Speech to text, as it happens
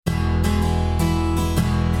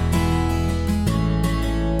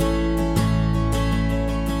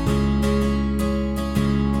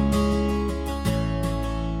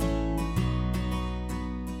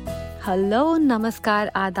Hello, नमस्कार,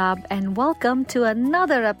 आदाब and welcome to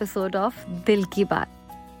another episode of दिल की बात।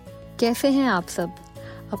 कैसे हैं आप सब?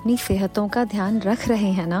 अपनी सेहतों का ध्यान रख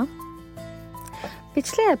रहे हैं ना?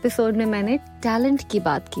 पिछले एपिसोड में मैंने टैलेंट की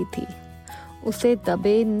बात की थी, उसे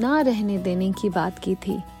दबे ना रहने देने की बात की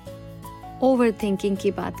थी, ओवर थिंकिंग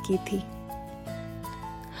की बात की थी।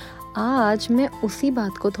 आज मैं उसी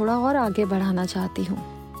बात को थोड़ा और आगे बढ़ाना चाहती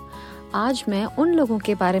हूँ। आज मैं उन लोगों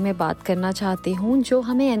के बारे में बात करना चाहती हूँ जो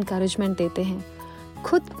हमें एनकरेजमेंट देते हैं,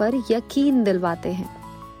 खुद पर यकीन दिलवाते हैं।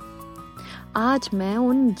 आज मैं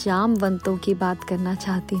उन जामवंतों की बात करना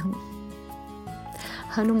चाहती हूँ।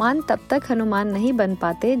 हनुमान तब तक हनुमान नहीं बन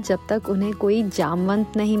पाते जब तक उन्हें कोई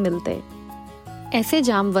जामवंत नहीं मिलते। ऐसे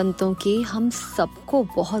जामवंतों की हम सबको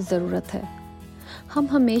बहुत ज़रूरत है। हम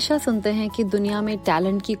हमेशा सुनते हैं कि दुनिया में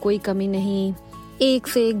टैलेंट की कोई कमी नहीं, एक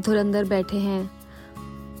से एक धुरंधर बैठे हैं।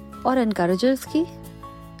 और एनकरेजर्स की?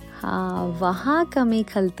 हाँ, वहाँ कमी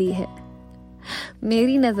खलती है।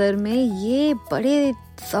 मेरी नज़र में ये बड़े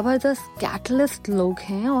ज़बरदस्त कैटलिस्ट लोग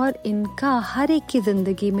हैं और इनका हर एक की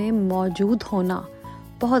ज़िंदगी में मौजूद होना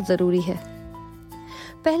बहुत ज़रूरी है।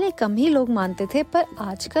 पहले कम ही लोग मानते थे, पर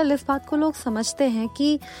आजकल इस बात को लोग समझते हैं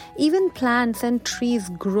कि even plants and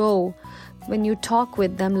trees grow when you talk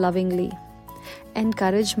with them lovingly।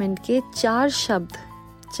 Encouragement के 4 शब्द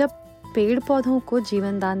जब पेड़ पौधों को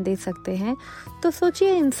जीवन दान दे सकते हैं, तो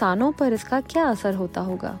सोचिए इंसानों पर इसका क्या असर होता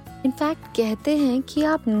होगा। इनफैक्ट कहते हैं कि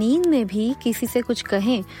आप नींद में भी किसी से कुछ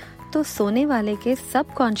कहें तो सोने वाले के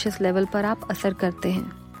सबकॉन्शियस लेवल पर आप असर करते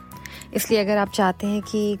हैं। इसलिए अगर आप चाहते हैं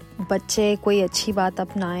कि बच्चे कोई अच्छी बात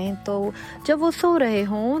अपनाएं, तो जब वो सो रहे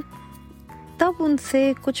हों तब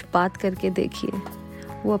उनसे कुछ बात करके देखिए।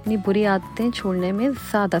 वो अपनी बुरी आदतें छोड़ने में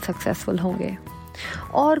ज़्यादा सक्सेसफुल होंगे।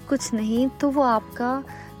 और कुछ नहीं तो वो आपका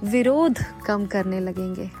विरोध कम करने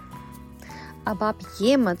लगेंगे। अब आप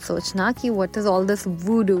ये मत सोचना कि what is all this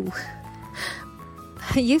voodoo.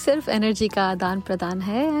 ये सिर्फ एनर्जी का आदान प्रदान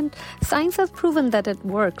है and science has proven that it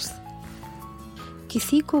works.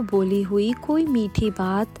 किसी को बोली हुई कोई मीठी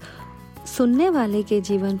बात सुनने वाले के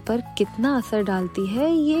जीवन पर कितना असर डालती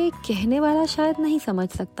है, ये कहने वाला शायद नहीं समझ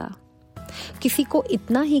सकता। किसी को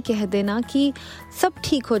इतना ही कह देना कि सब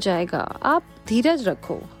ठीक हो जाएगा, आप धीरज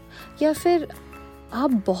रखो, या फिर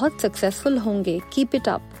आप बहुत सक्सेसफुल होंगे, कीप इट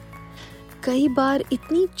अप। कई बार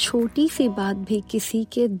इतनी छोटी सी बात भी किसी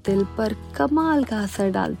के दिल पर कमाल का असर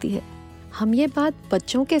डालती है। हम ये बात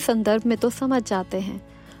बच्चों के संदर्भ में तो समझ जाते हैं,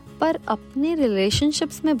 पर अपने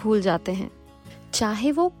रिलेशनशिप्स में भूल जाते हैं।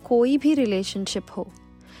 चाहे वो कोई भी रिलेशनशिप हो,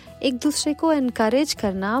 एक दूसरे को एनकरेज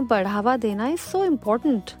करना, बढ़ावा देना इज सो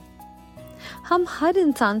इम्पोर्टेंट। हम हर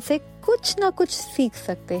इंसान से कुछ ना कुछ सीख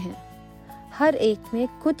सकते हैं। हर एक में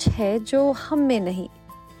कुछ है जो हम में नहीं।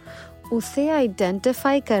 उसे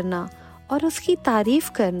आइडेंटिफाई करना और उसकी तारीफ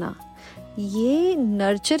करना, ये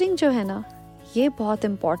नर्चरिंग जो है ना, ये बहुत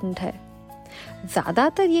इम्पोर्टेंट है।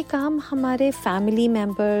 ज़्यादातर ये काम हमारे फैमिली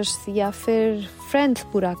मेंबर्स या फिर फ्रेंड्स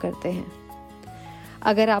पूरा करते हैं।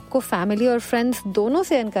 अगर आपको फैमिली और फ्रेंड्स दोनों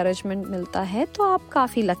से एनकरेजमेंट मिलता है तो आप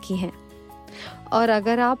काफ़ी लकी हैं। और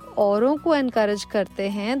अगर आप औरों को एनकरेज करते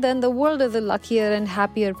हैं, then the world is a luckier and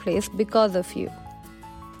happier place because of you।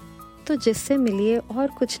 तो जिससे मिलिए और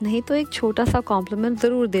कुछ नहीं तो एक छोटा सा कॉम्प्लीमेंट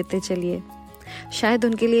ज़रूर देते चलिए। शायद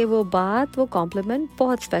उनके लिए वो बात, वो कॉम्प्लीमेंट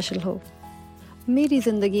बहुत स्पेशल हो। मेरी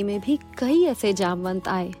ज़िंदगी में भी कई ऐसे जामवंत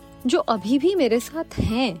आए जो अभी भी मेरे साथ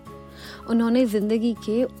हैं। उन्होंने ज़िंदगी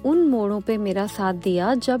के उन मोड़ों पे मेरा साथ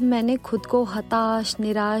दिया जब मैंने खुद को हताश,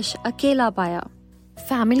 निराश, अकेला पाया।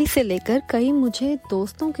 फैमिली से लेकर कई मुझे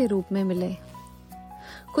दोस्तों के रूप में मिले।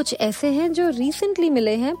 कुछ ऐसे हैं जो रिसेंटली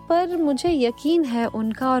मिले हैं, पर मुझे यकीन है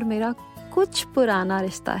उनका और मेरा कुछ पुराना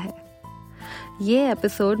रिश्ता है। ये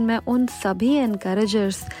एपिसोड मैं उन सभी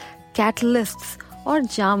एनकरेजर्स, कैटलिस्ट्स और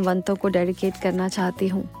जामवंतों को डेडिकेट करना चाहती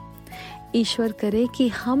हूँ। ईश्वर करे कि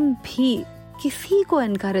हम भी किसी को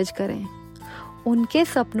एनकरेज करें, उनके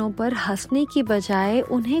सपनों पर हंसने की बजाय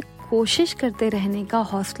उन्हें कोशिश करते रहने का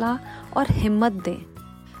हौसला और हिम्मत दें।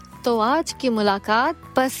 तो आज की मुलाकात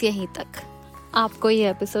बस यहीं तक। आपको ये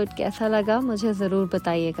एपिसोड कैसा लगा मुझे ज़रूर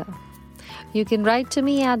बताइएगा। You can write to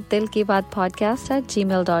me at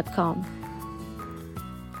dilkibaatpodcast@gmail.com।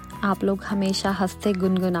 आप लोग हमेशा हंसते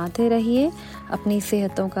गुनगुनाते रहिए, अपनी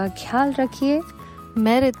सेहतों का ख्याल रखिए।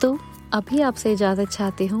 मैं ऋतु अभी आपसे इजाज़त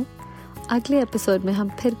चाहती हूँ। अगले एपिसोड में हम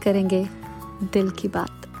फिर करेंगे दिल की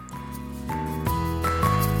बात।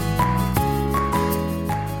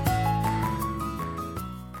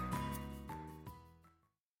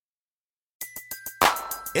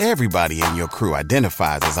 Everybody in your crew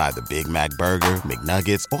identifies as either Big Mac Burger,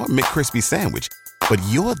 McNuggets, or McCrispy Sandwich. But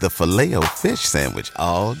you're the Filet-O-Fish Sandwich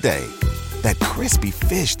all day. That crispy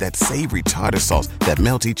fish, that savory tartar sauce, that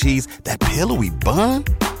melty cheese, that pillowy bun.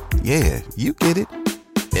 Yeah, you get it.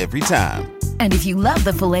 Every time. And if you love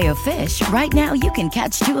the Filet-O-Fish, right now you can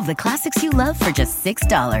catch two of the classics you love for just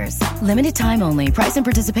 $6. Limited time only. Price and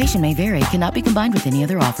participation may vary. Cannot be combined with any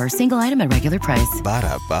other offer. Single item at regular price.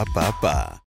 Ba-da-ba-ba-ba.